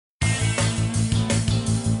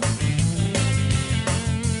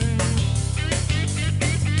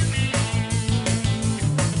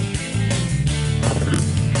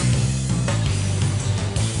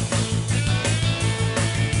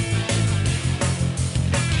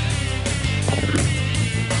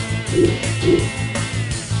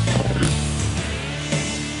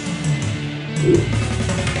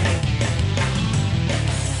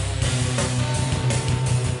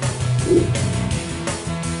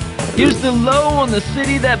Here's the low on the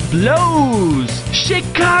city that blows,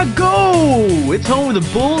 Chicago! It's home of the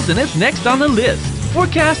Bulls and it's next on the list.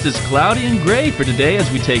 Forecast is cloudy and gray for today as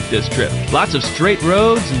we take this trip. Lots of straight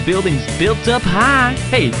roads and buildings built up high.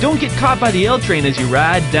 Hey, don't get caught by the L train as you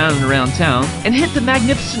ride down and around town, and hit the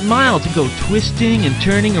Magnificent Mile to go twisting and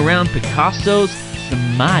turning around Picasso's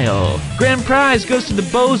Smile. Grand prize goes to the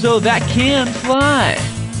bozo that can fly.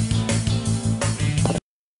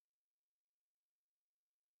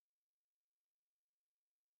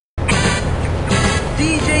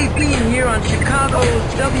 DJ Bean here on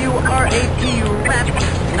Chicago's W.R.A.P. Rap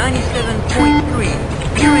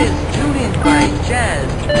 97.3. Here is Tune In by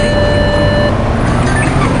Jazz.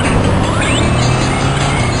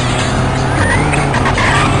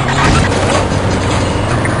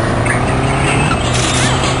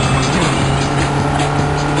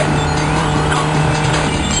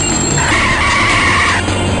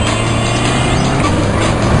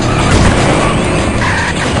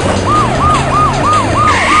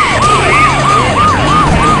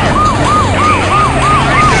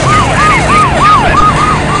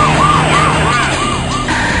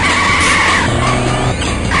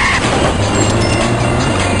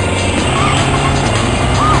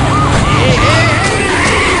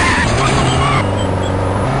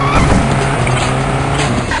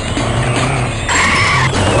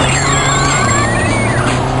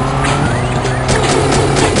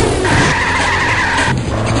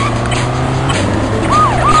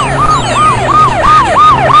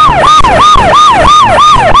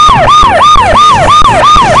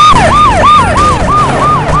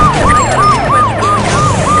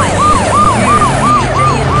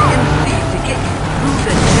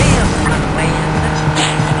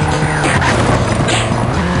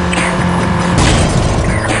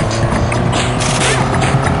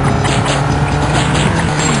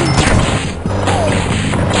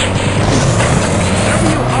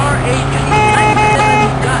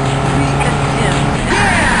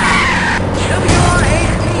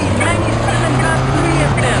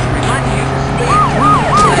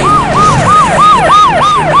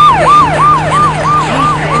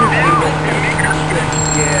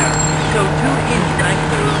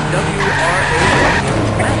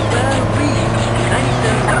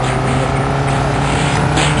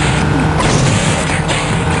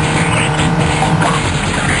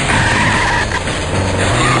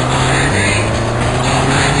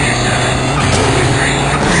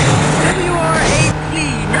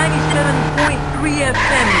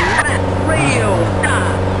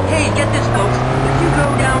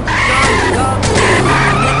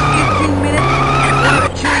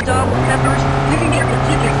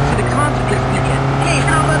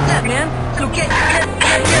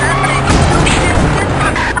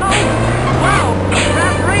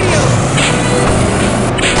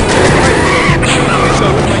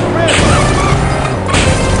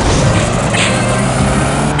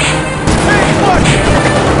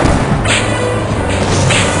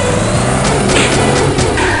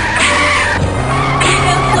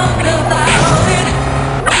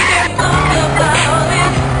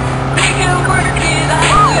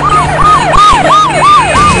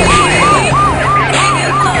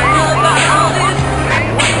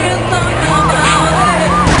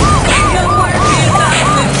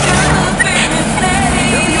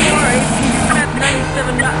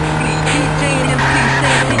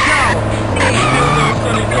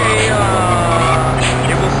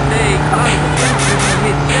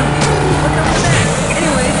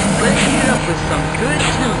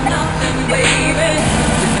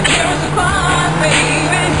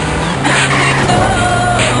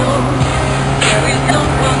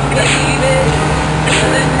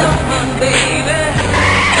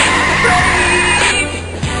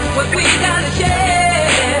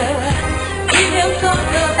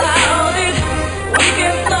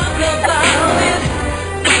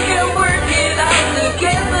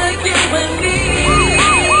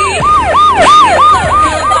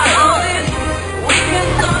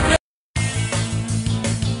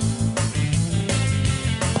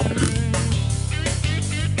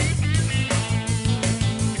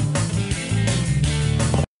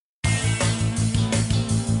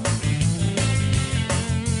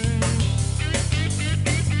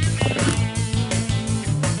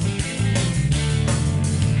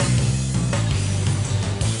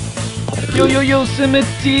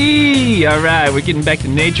 Yosemite! Alright, we're getting back to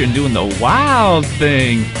nature and doing the wild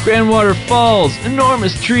thing. Grand waterfalls,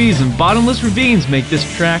 enormous trees, and bottomless ravines make this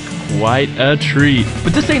track quite a treat.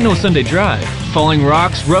 But this ain't no Sunday drive. Falling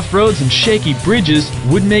rocks, rough roads, and shaky bridges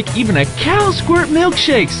would make even a cow squirt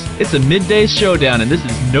milkshakes. It's a midday showdown, and this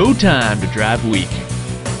is no time to drive weak.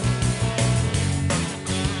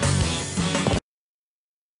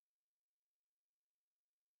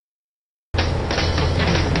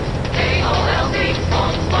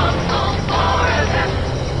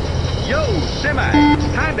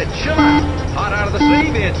 Hot out of the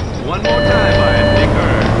sleeve, it's one more time by Dick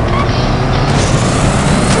Bird.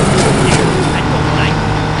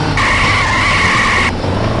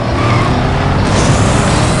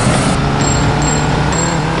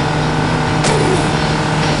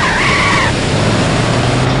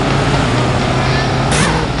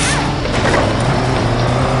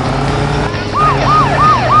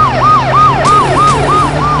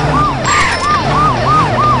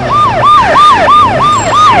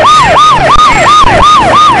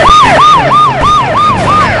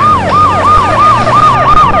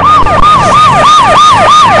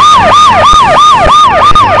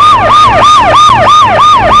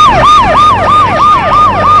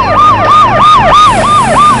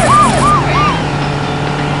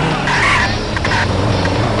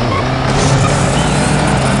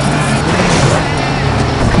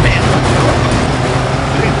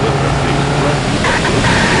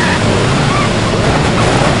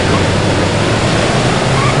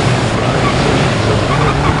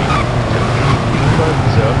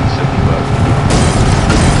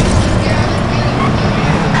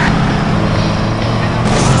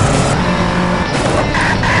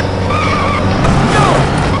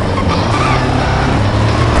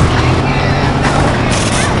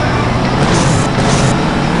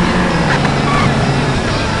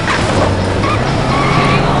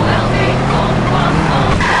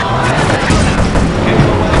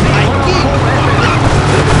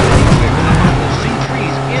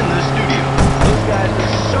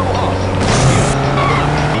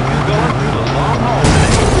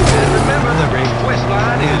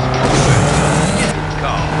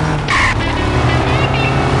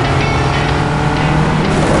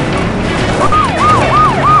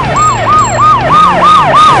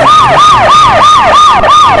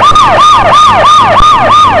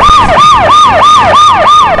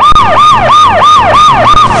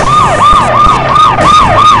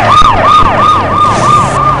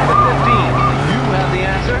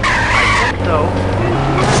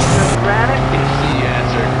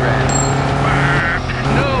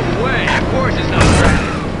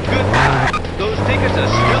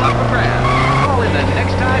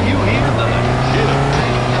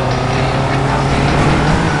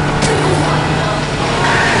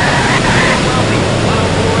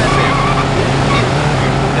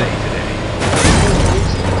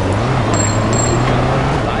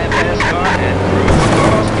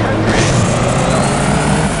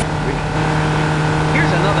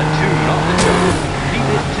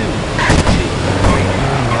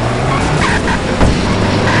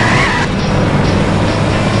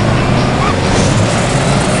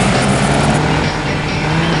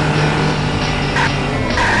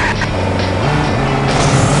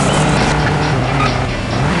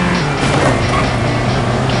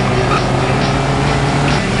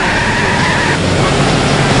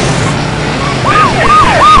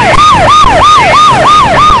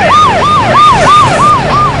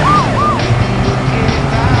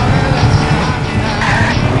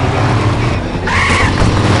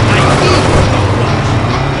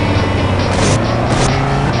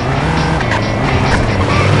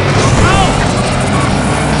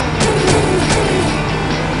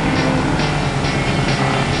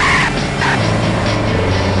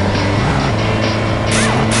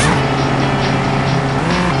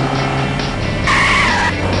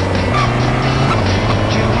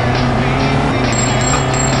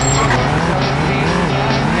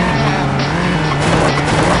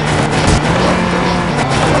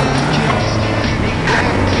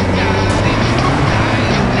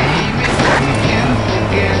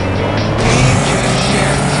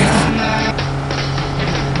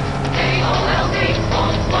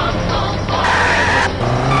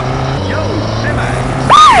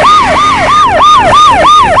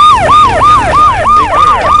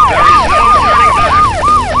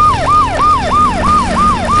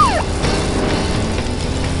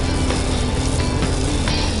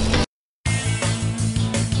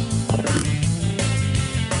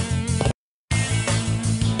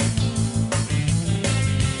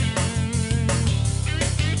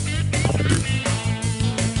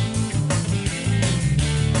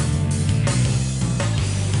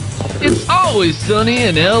 It's always sunny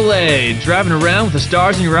in L.A. Driving around with the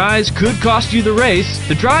stars in your eyes could cost you the race.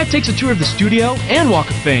 The drive takes a tour of the studio and Walk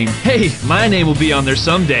of Fame. Hey, my name will be on there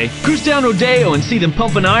someday. Cruise down Rodeo and see them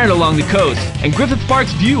pumping iron along the coast. And Griffith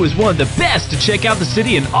Park's view is one of the best to check out the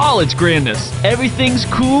city in all its grandness. Everything's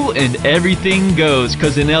cool and everything goes,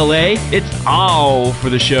 'cause in L.A., it's all for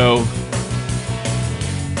the show.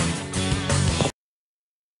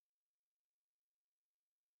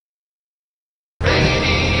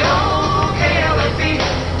 Radio KLFB,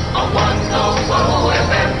 a one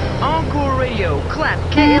clap,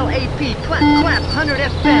 K-L-A-P, clap, clap, 100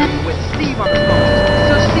 FM with Steve on the phone.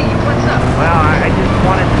 So Steve, what's up? Well, I just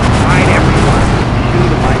wanted to invite everyone to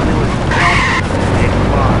shoot my newest film, Big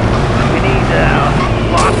Boss. We need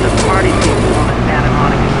lots of party people on the Santa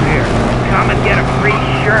Monica Pier. Come and get a free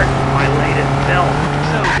shirt for my latest film.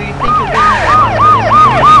 So, do you think you'll get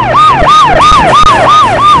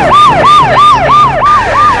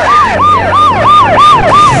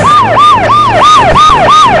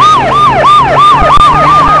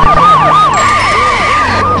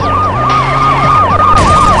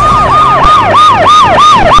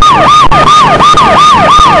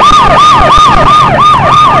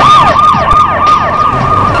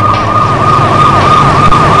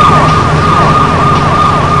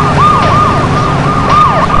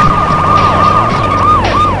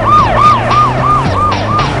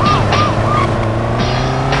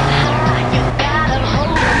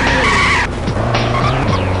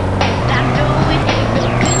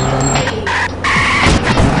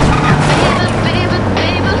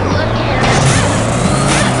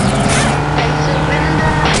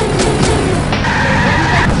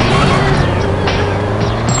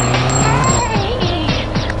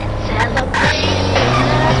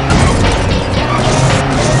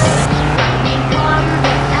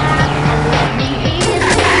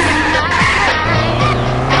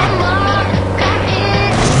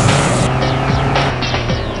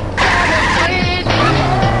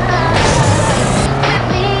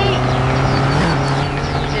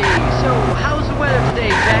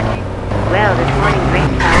Well, this morning's rain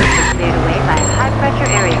showers were cleared away by a high-pressure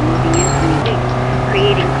area moving in from the east,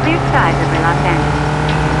 creating clear skies over Los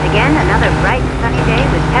Angeles. Again, another bright, sunny day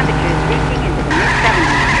with temperatures reaching into the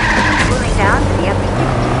mid-70s, cooling down to the upper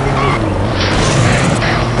 60s this evening.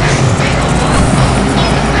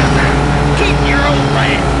 Keep your old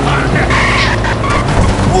lane, partner!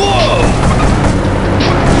 Whoa!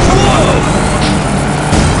 Whoa!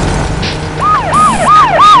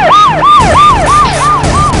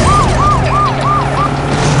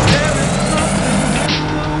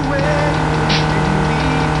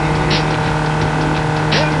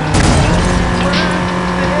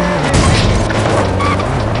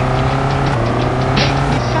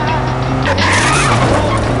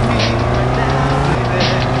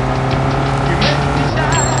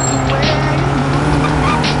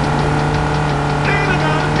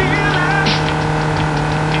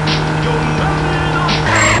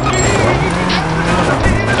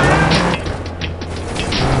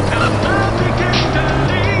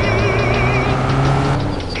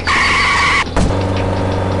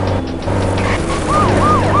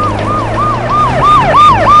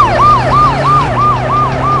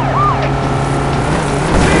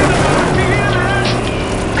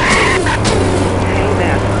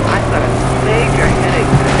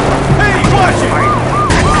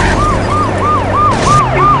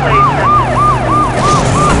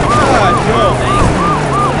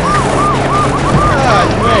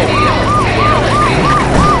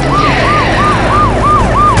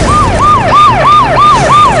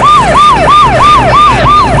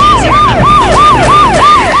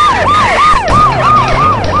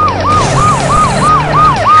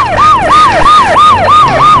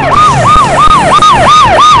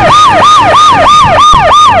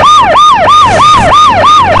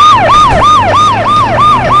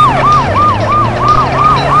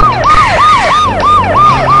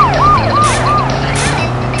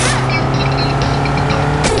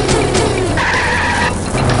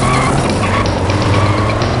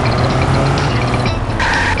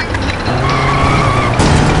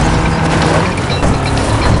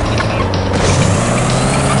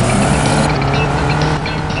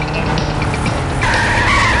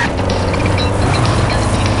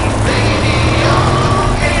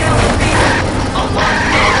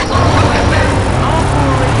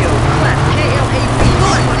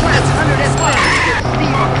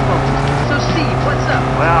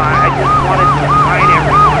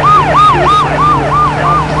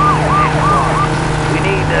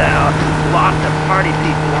 Lots of party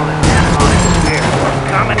people on the Santa Monica Pier.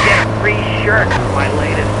 Come and get a free shirt for my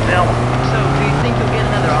latest film. So, do you think you'll get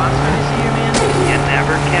another Oscar this year, man? You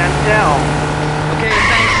never can tell. Okay,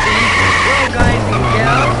 thanks, Steve. Well, guys and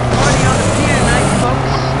gals, party on the pier tonight,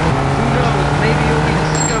 folks. Who knows, maybe you'll be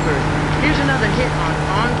discovered. Here's another hit on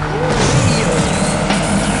Encore Radio.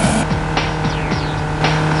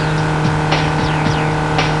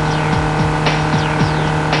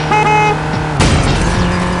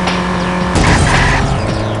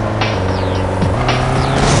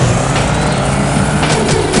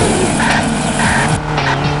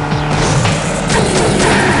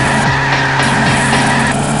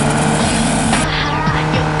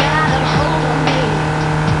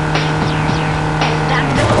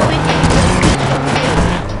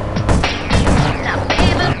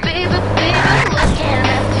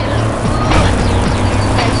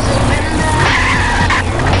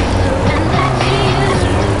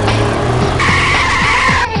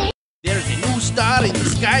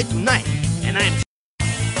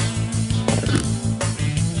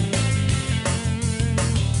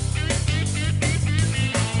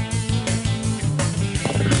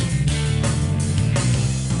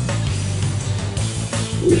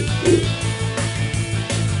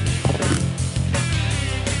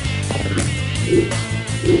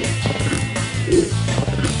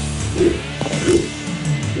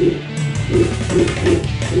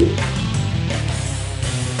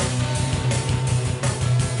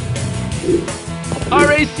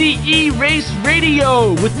 XDE Race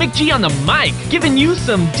Radio with Mick G on the mic, giving you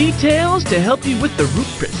some details to help you with the route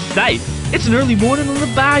precise. It's an early morning on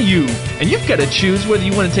the bayou, and you've got to choose whether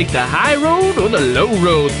you want to take the high road or the low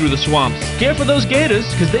road through the swamps. Care for those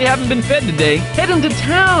gators, because they haven't been fed today. Head into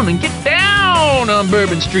town and get down on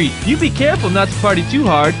Bourbon Street. You be careful not to party too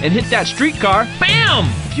hard and hit that streetcar. Bam!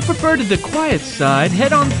 If you prefer to the quiet side,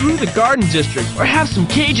 head on through the Garden District or have some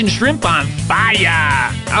Cajun shrimp on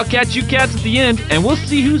fire. I'll catch you cats at the end, and we'll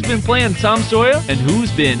see who's been playing Tom Sawyer and who's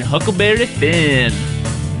been Huckleberry Finn.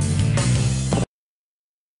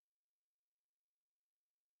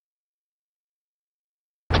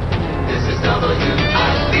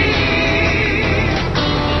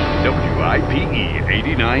 WIPE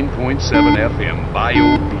 89.7 FM,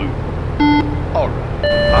 Bio Blue. Alright,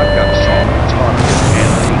 I've got a song that's hot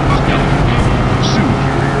and things coming. Soothe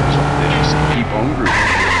your ears on this and keep on grooving.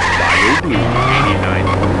 Bio Blue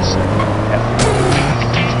 89.7 FM.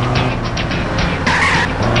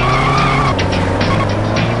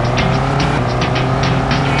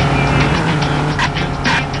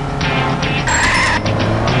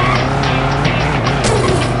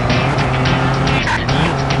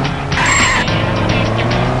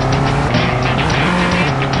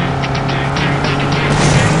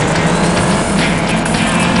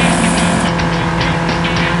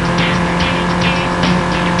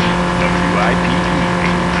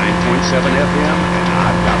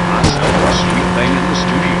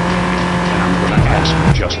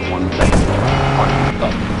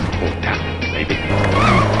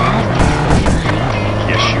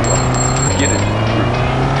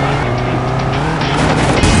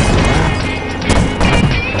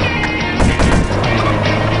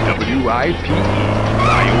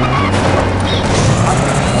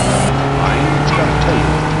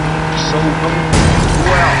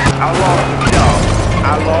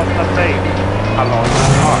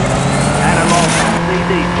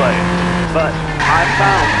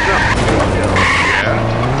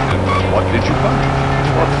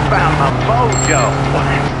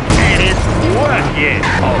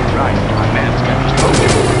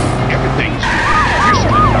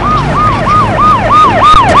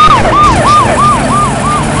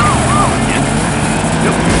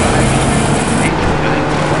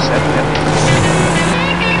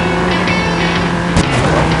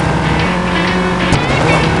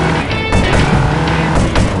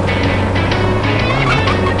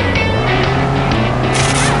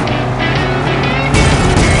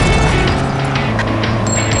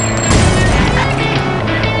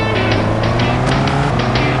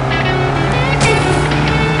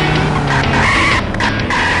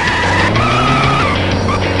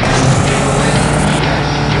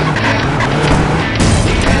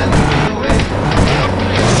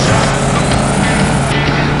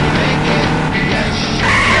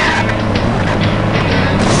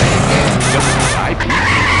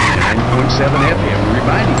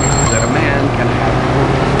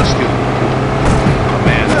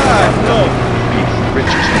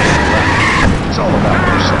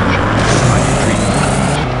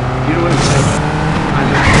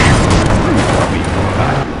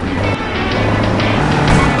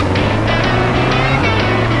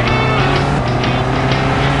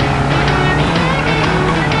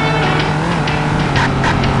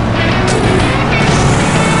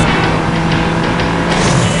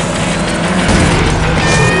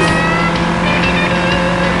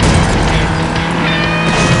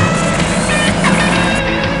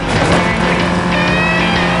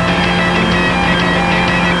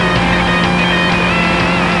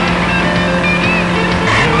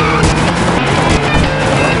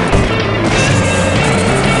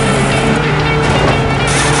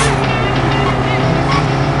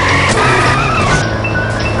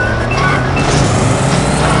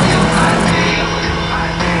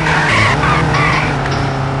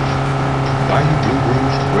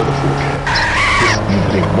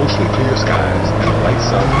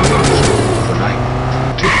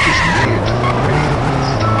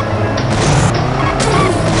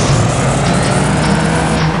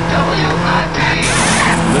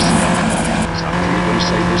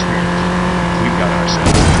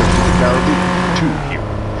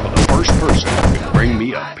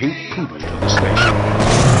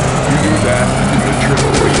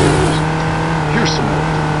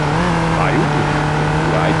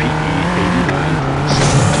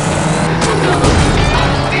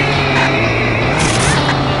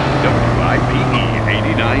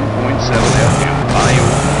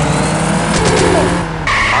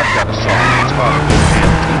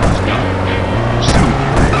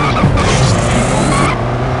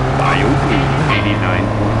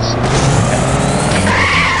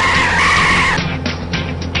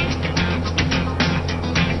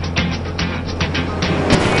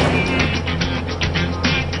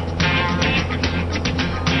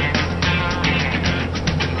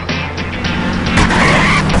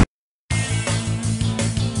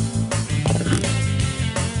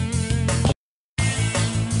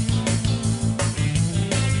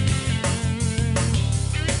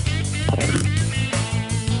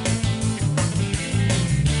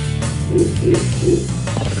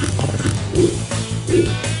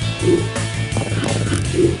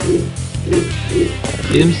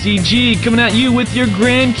 MCG coming at you with your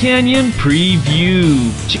Grand Canyon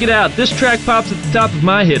preview. Check it out, this track pops at the top of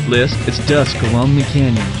my hit list. It's dusk along the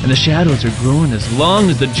canyon, and the shadows are growing as long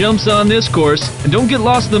as the jumps on this course. And don't get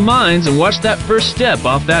lost in the mines and watch that first step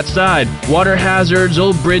off that side. Water hazards,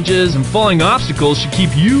 old bridges, and falling obstacles should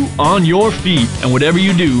keep you on your feet. And whatever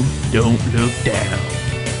you do, don't look down.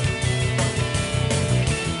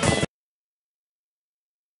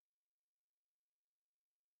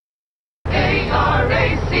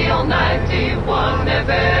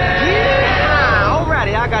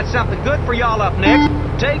 Something good for y'all up next.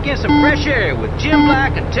 Take in some fresh air with Jim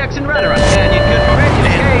Black and Texan Rudder on Canyon Country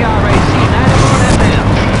Radio, KRAC 91 FM.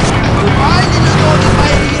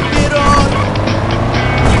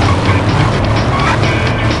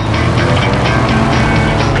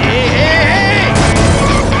 Hey, hey, hey!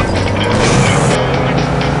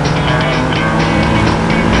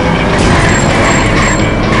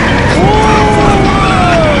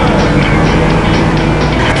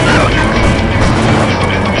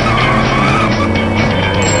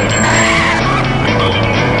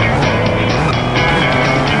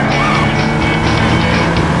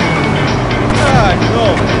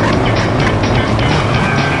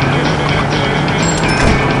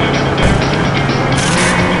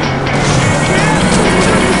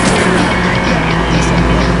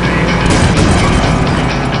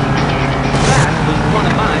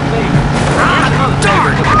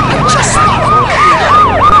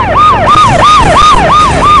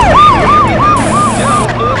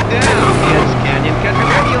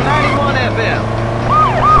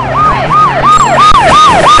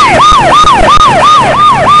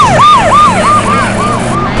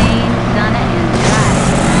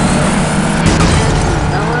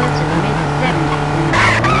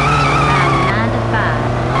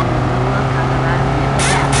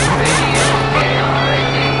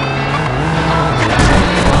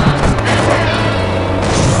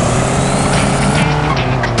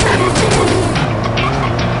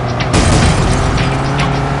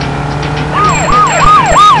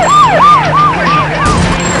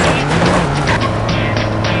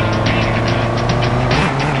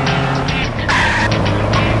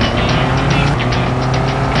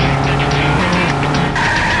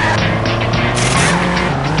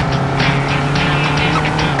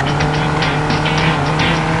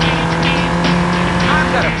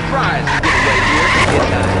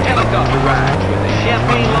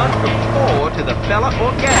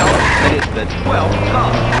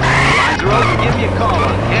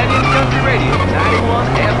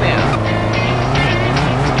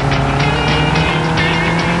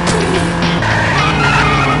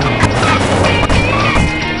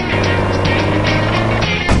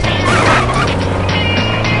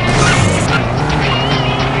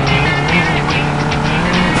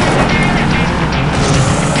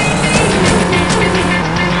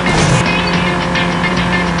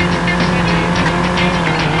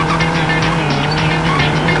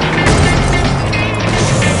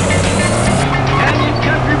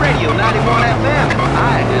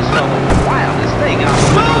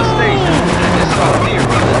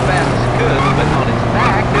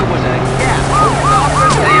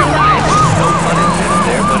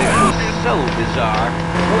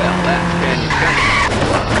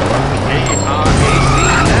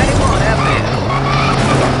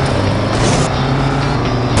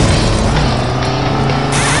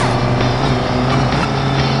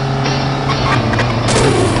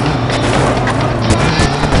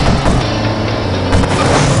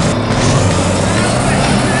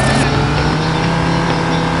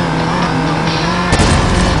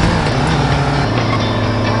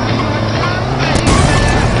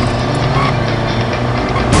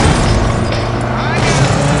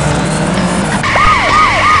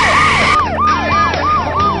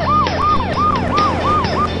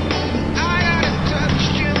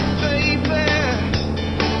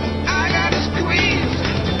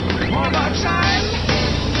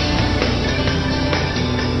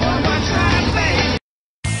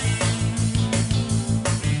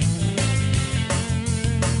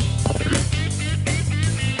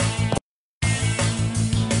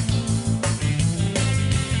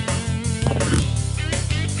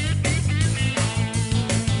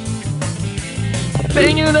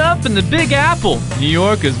 Banging it up in the Big Apple. New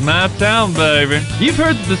York is my town, baby. You've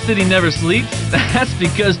heard that the city never sleeps. That's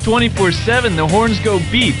because 24/7 the horns go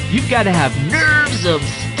beep. You've got to have nerves of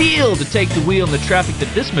steel to take the wheel in the traffic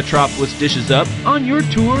that this metropolis dishes up. On your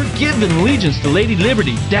tour, give an allegiance to Lady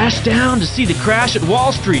Liberty. Dash down to see the crash at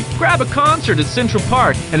Wall Street. Grab a concert at Central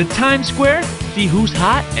Park. And at Times Square, see who's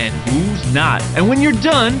hot and who's not. And when you're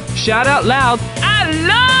done, shout out loud, I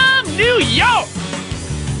love New York!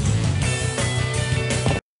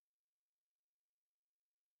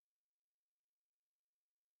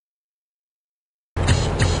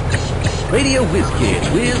 Radio Whiz Kid,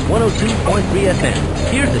 Whiz 102.3 FM.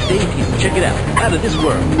 Here's the debut. Check it out. Out of this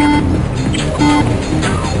world.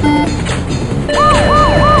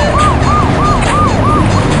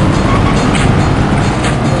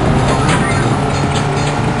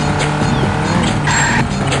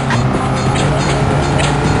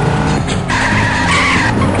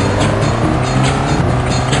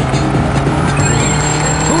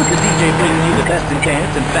 Who's the DJ bringing you the best in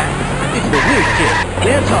dance and fact? It's the Whiz Kid.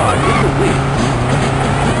 Dance hard with the Whiz.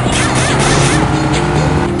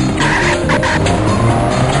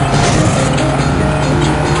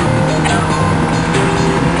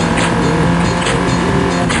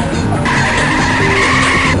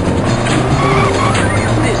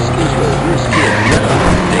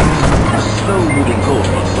 Slow-moving cold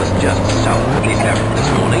front was just south of the area this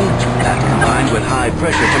morning. That combined with high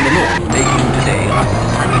pressure from the north, making today a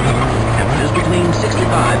temperatures between 65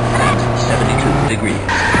 and 72 degrees.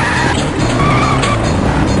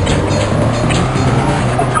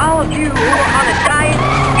 All of you who are on a diet,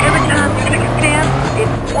 every time you take a step,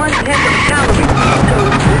 it's 1/10 of a calorie. So,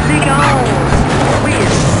 dig on. Whiz.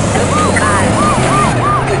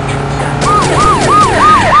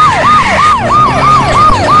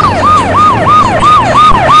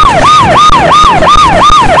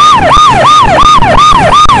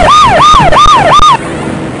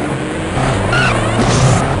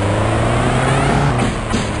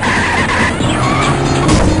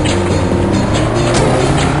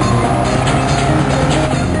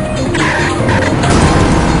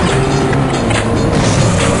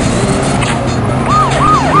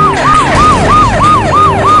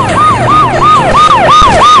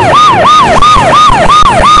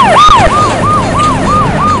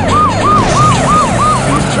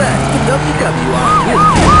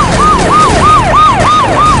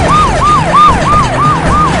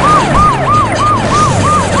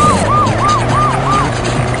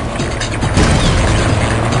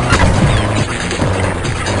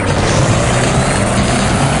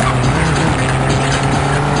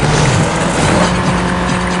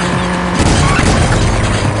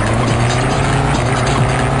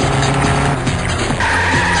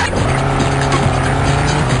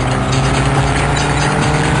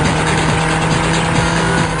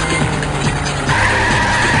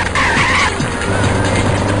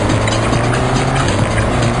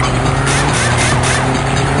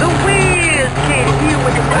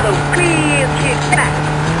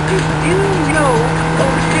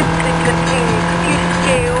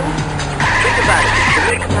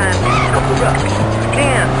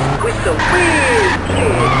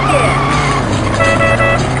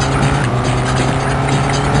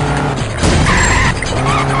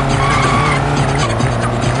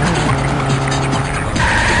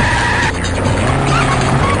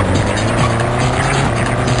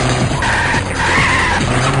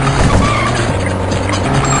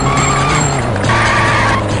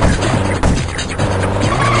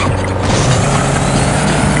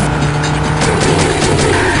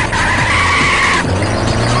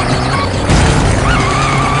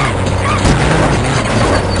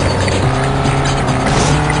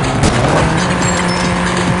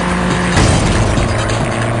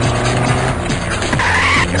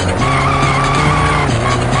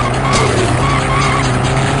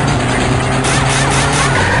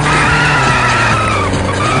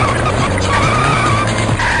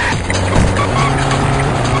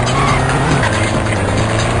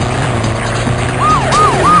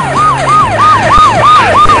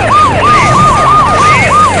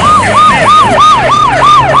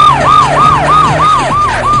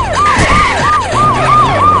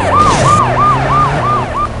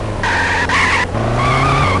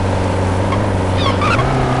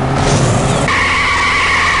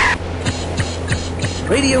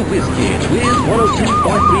 Radio Whiz Kid, Whiz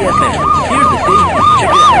 102.3 FM. Here's the debut.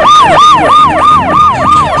 Check it out.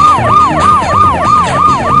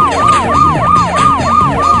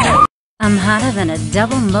 I'm hotter than a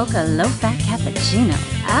double mocha low-fat cappuccino.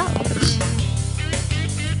 Ouch.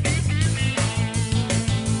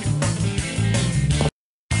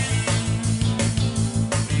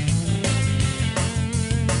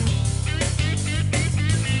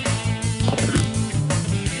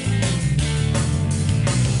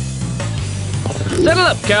 Settle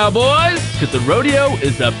up, cowboys, because the rodeo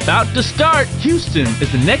is about to start. Houston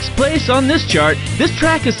is the next place on this chart. This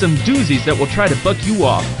track has some doozies that will try to buck you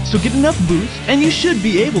off. So get enough boost, and you should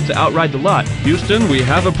be able to outride the lot. Houston, we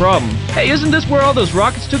have a problem. Hey, isn't this where all those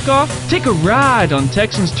rockets took off? Take a ride on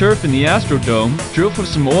Texans turf in the Astrodome, drill for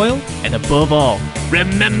some oil, and above all,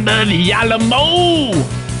 remember the Alamo!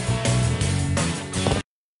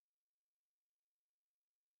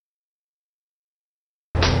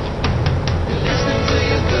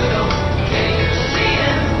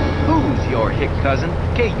 kick cousin,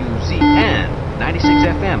 KUZN 96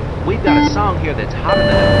 FM. We've got a song here that's hotter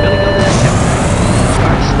than a Billy Goat in September.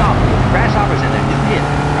 Start stop with Grasshoppers and their new hit,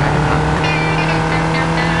 Riding High.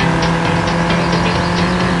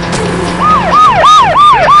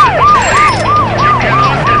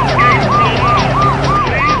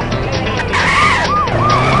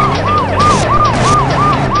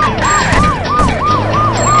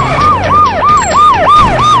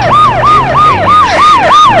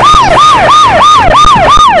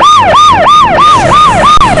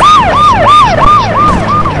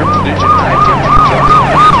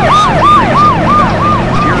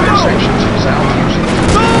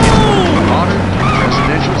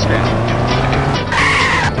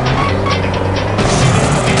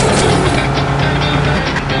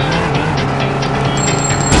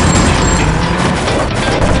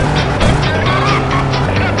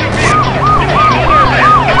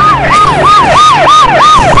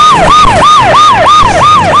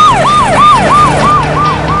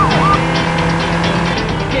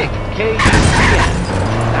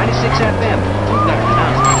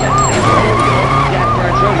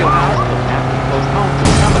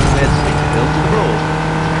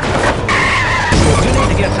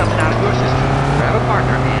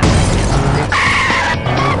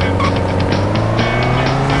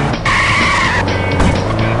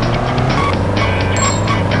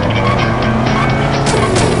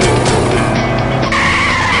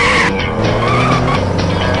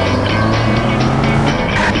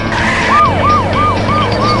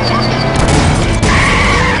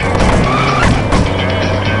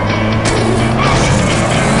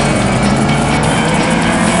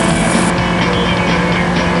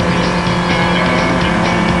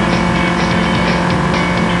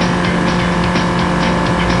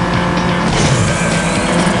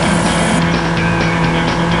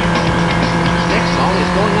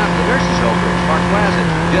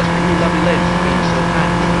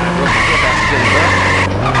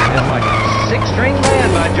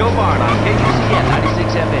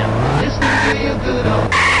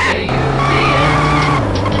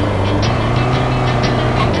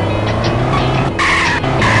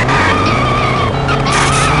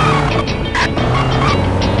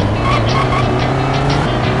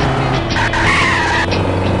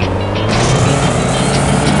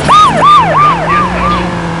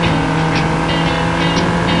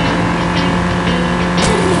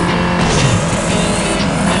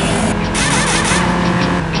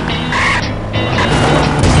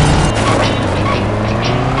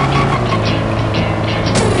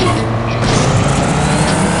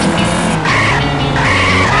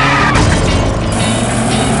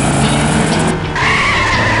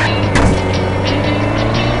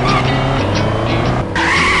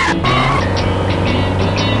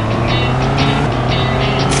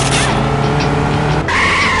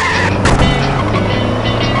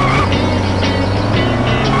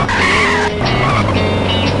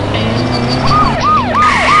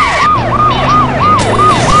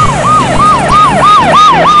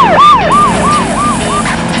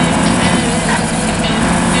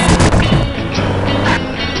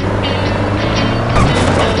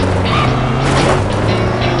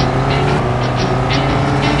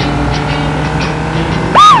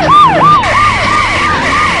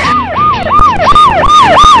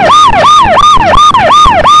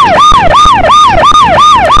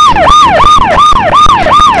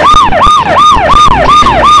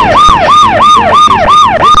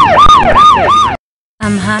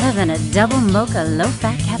 I'm hotter than a double mocha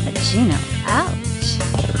low-fat cappuccino. Ouch.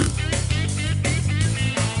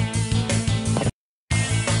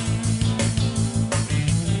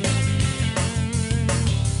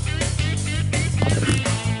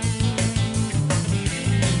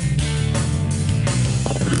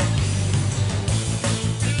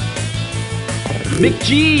 Mick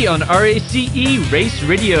G on RACE Race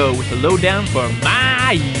Radio with a lowdown for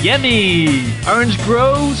Miami. Orange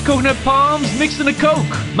groves, coconut palms, mixing a Coke.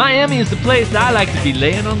 Miami is the place I like to be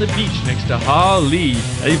laying on the beach next to Holly.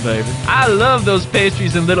 Hey, baby. I love those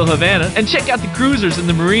pastries in Little Havana. And check out the cruisers in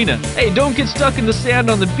the marina. Hey, don't get stuck in the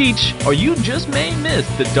sand on the beach or you just may miss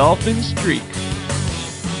the dolphin streak.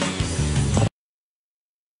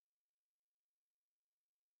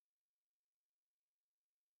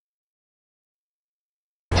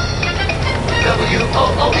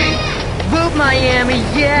 Whoop, Miami,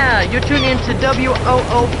 yeah! You're tuning into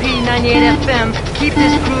WOOP 98 FM. Keep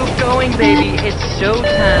this groove going, baby. It's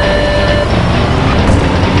showtime.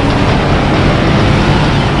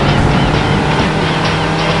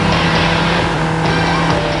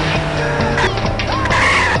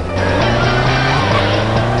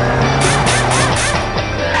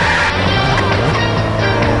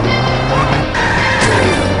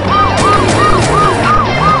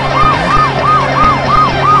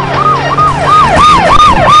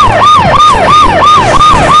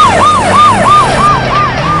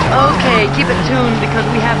 keep it tuned because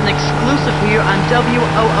we have an exclusive here on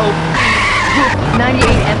WOOP 98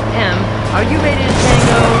 FM. Are you ready to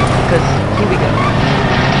tango? Because here we go.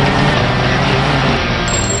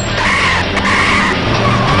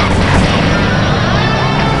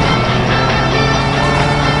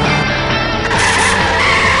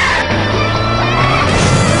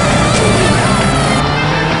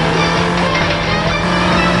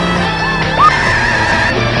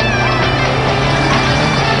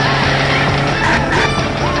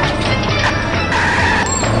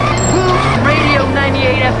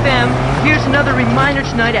 FM. Here's another reminder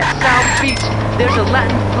tonight at South Beach. There's a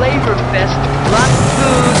Latin Flavor Fest, lots of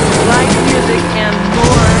food, live music, and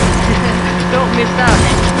more. Don't miss out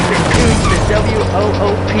and keep it tuned to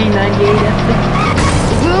WOOP 98 FM.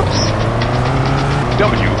 Whoops!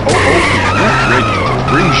 WOOP Radio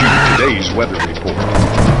brings you today's weather report.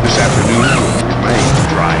 This afternoon will remain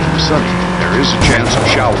dry and sunny. There is a chance of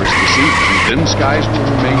showers this evening, then skies will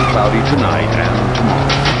remain cloudy tonight and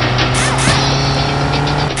tomorrow.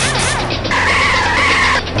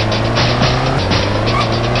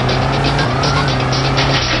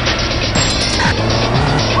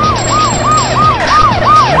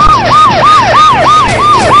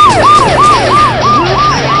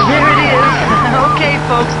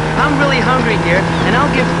 I'm really hungry here, and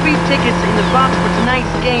I'll give free tickets in the box for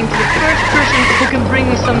tonight's game to the first person who can bring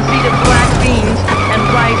me some seeded black beans and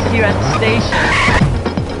rice here at the station.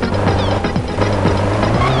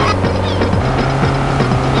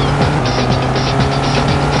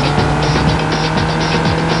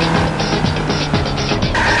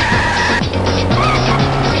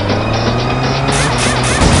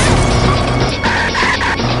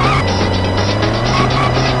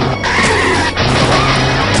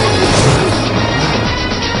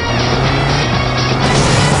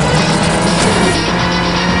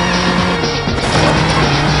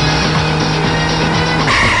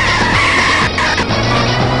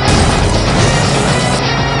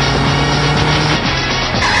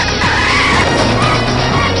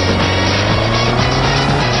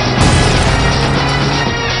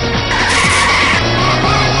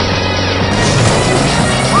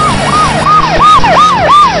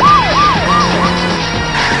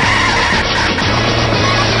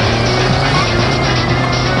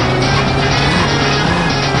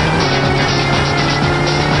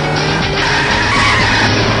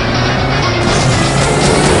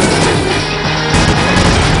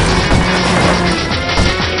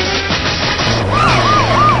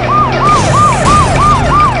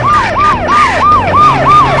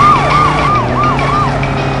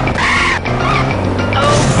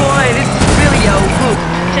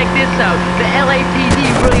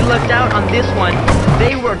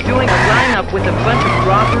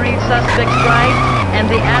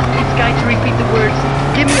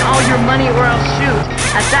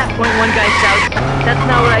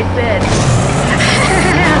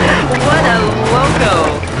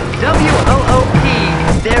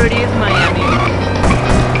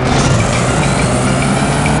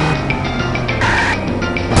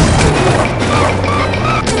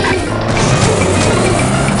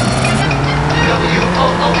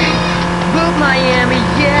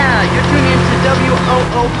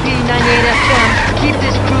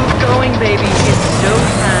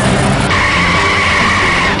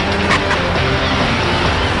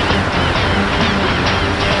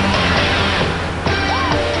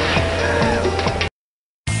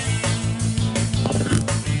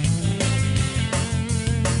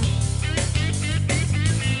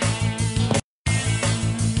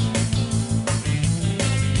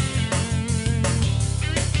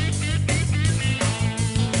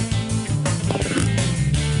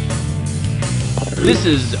 This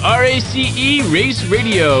is RACE Race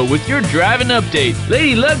Radio with your driving update.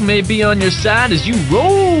 Lady Luck may be on your side as you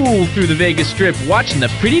roll through the Vegas Strip watching the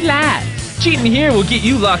pretty lights. Cheating here will get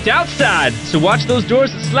you locked outside, so watch those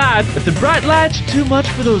doors that slide. If the bright lights are too much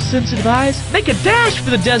for those sensitive eyes, make a dash for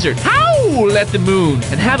the desert, howl at the moon,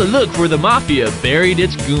 and have a look where the mafia buried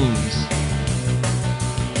its goons.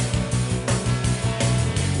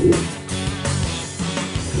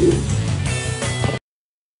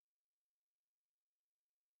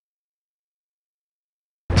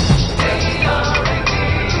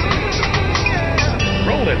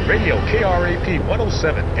 Radio KRAP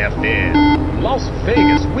 107 FM. Las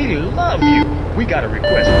Vegas, we love you. We got a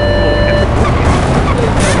request from the floor at the booking.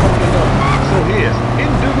 So here's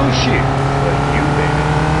Indugu Shit for you,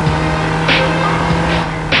 baby.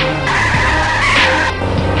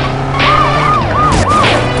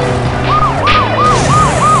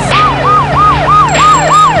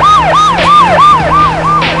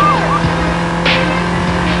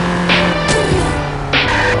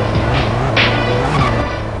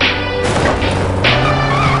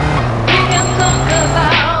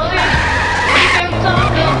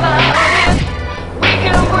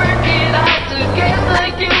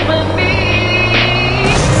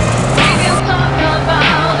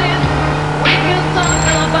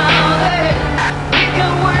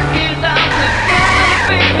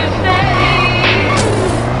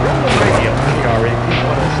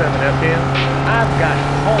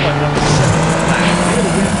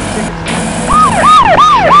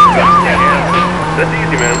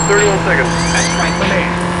 31 seconds. That's right, my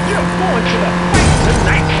man. You're going to the fight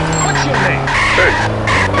tonight. What's your name? Hey.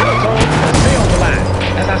 Yellowstone, stay on the line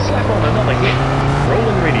as I slap on another hit.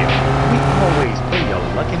 Rolling radio. We always play your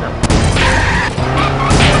lucky number.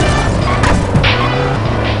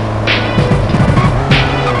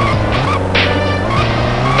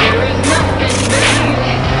 There is nothing,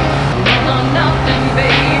 baby. No, nothing,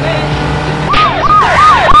 baby. Now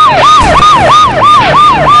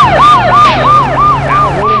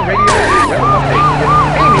rolling radio weather update with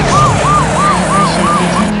Amy. Pressure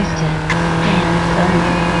continues to expand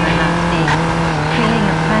slowly over Las Vegas, creating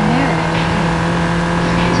a primarily clear.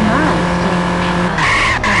 Tomorrow is still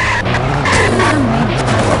with some rain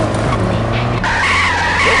possible late.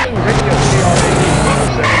 Rolling radio KRAP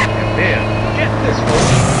 107 and then get this,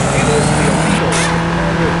 folks. It is illegal to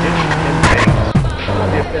call your ditch in bangs. I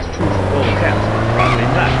wonder if that's true for gold caps. Probably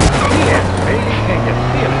not. Yes, baby, can you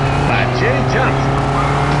feel it? By Jay Johnson.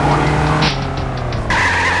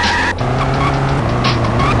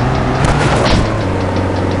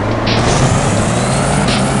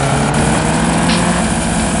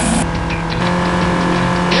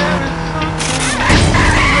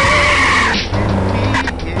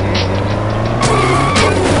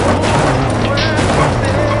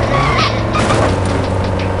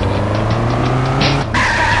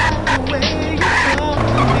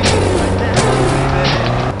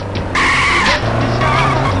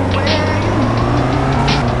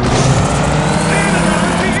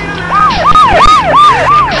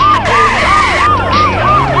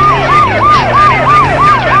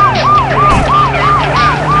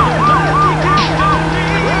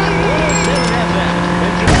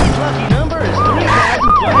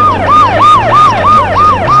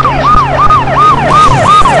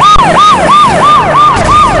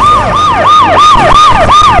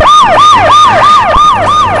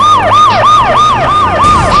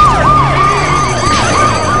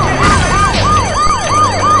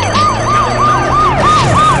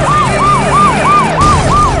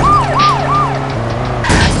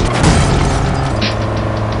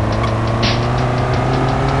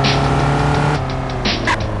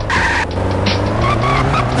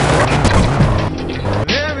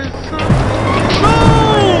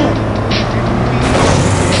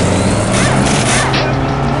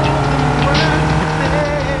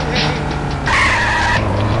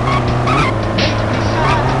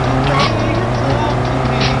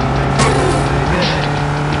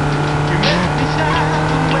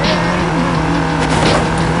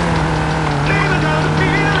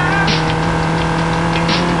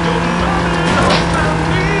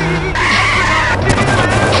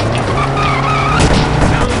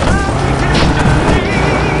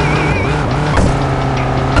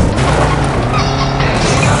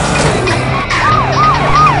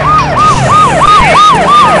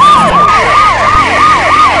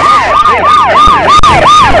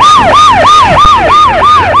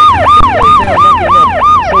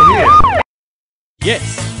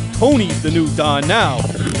 Yes, Tony's the new Don now.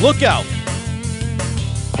 Look out!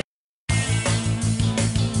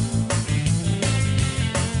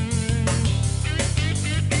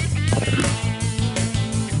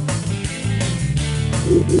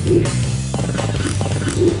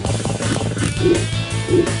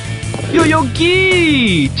 Yo, yo,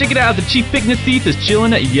 Gee! Check it out, the Chief Picnic Thief is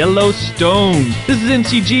chilling at Yellowstone. This is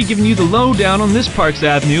MCG giving you the lowdown on this Parks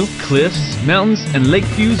Avenue. Cliffs, mountains, and lake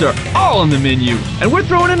views are all on the menu. And we're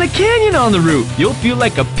throwing in a canyon on the route. You'll feel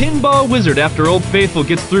like a pinball wizard after Old Faithful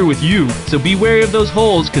gets through with you. So be wary of those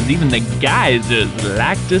holes, cause even the geysers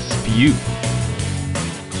like to spew.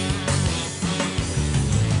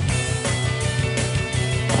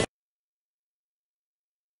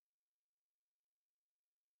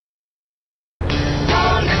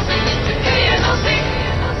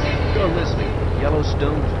 You're listening to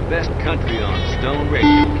Yellowstone's best country on Stone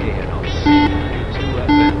Radio, KNOC 92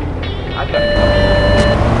 FM. I've got a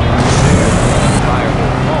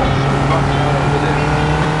Firewall Falls, rocking out over there.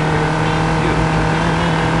 You.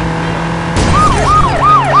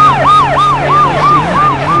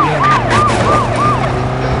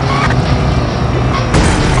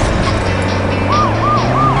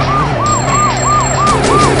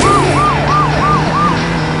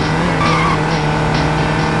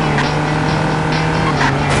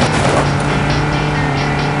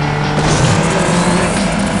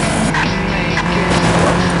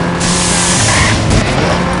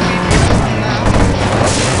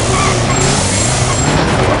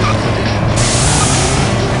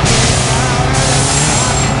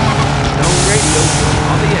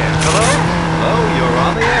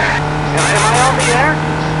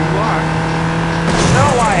 No,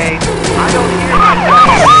 Why? I don't hear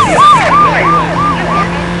myself.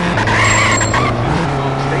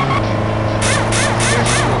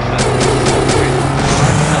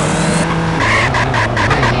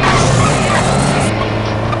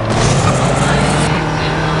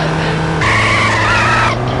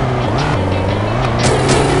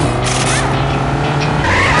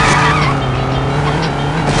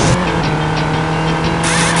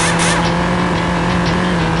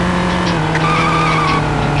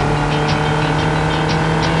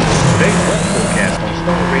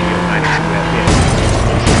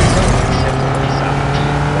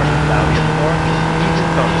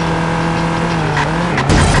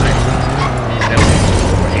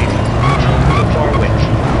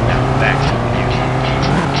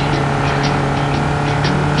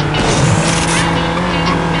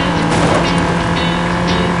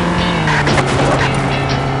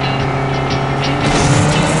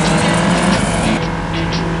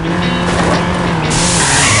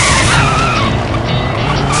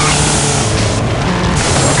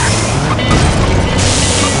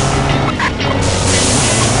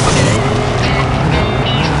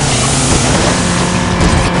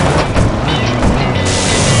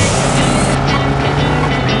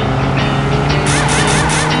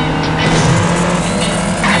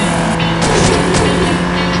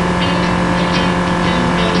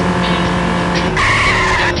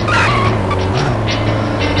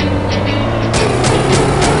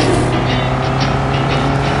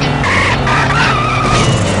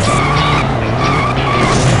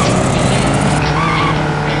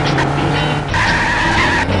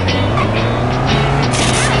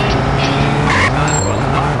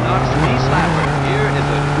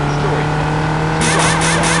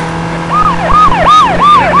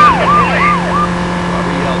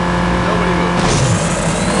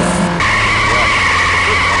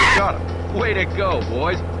 Way to go,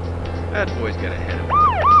 boys. That boy's got ahead of me.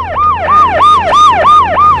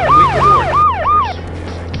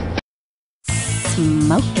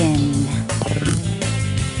 Smokin'.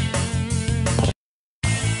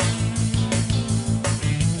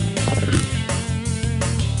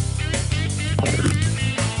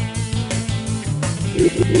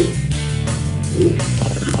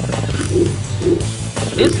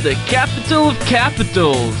 It's the capital of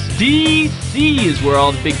capitals. D.C. is where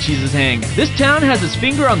all the big cheeses hang. This town has its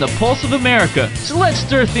finger on the pulse of America. So let's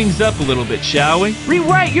stir things up a little bit, shall we?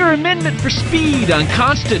 Rewrite your amendment for speed on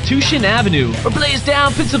Constitution Avenue, or blaze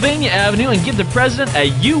down Pennsylvania Avenue and give the president a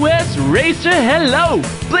U.S. racer hello.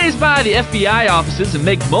 Blaze by the FBI offices and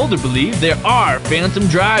make Mulder believe there are phantom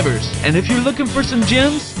drivers. And if you're looking for some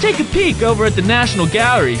gems, take a peek over at the National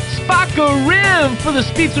Gallery. Spock a rim for the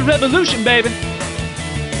speeds of revolution, baby.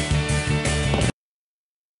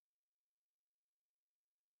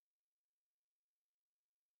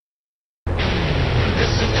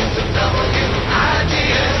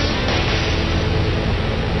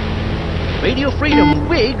 Radio Freedom,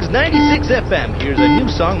 Wigs 96 FM. Here's a new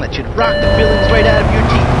song that should rock the feelings right out of your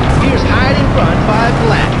teeth. Here's Hide and Run by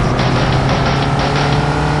Blacks.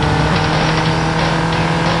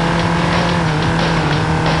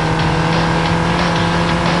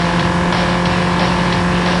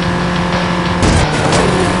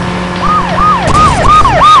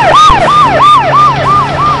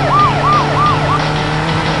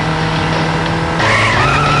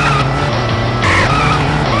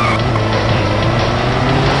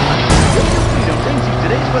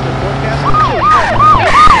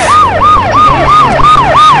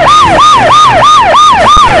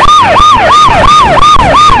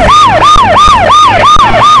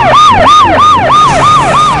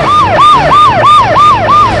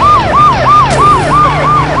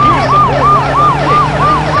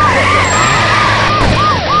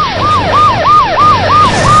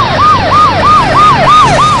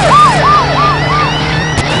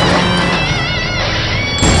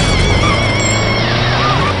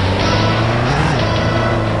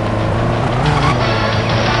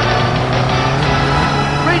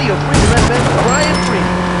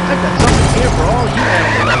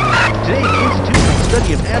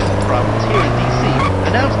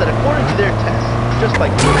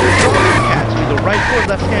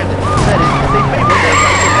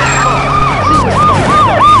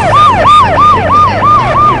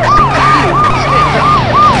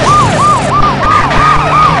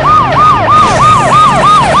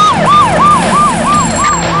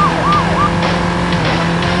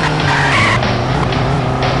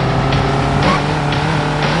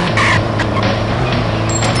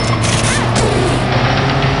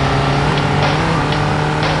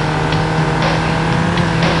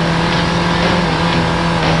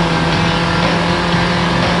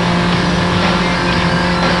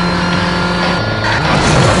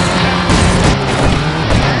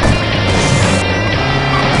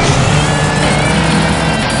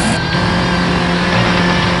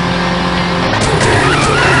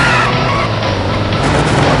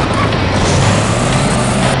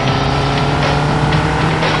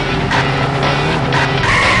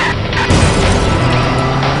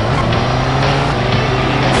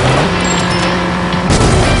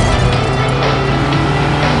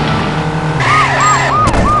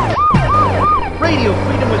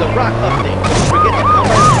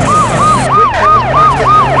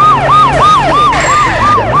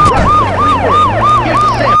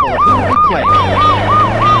 play.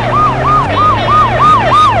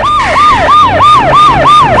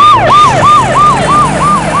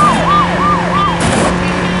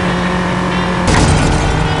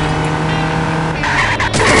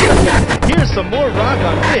 Here's some more rock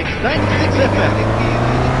on Fix 96 FM.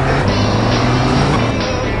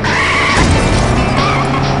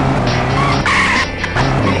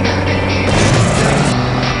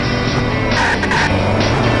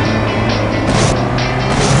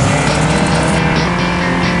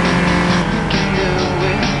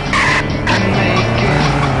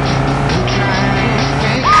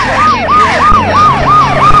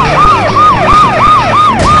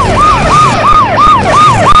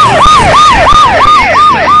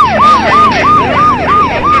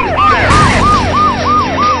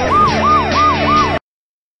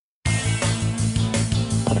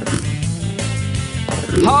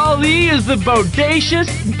 Holly is the bodacious,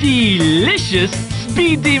 delicious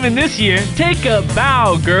speed demon this year. Take a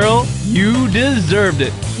bow, girl. You deserved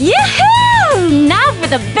it. Yoo-hoo! Now for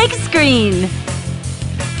the big screen.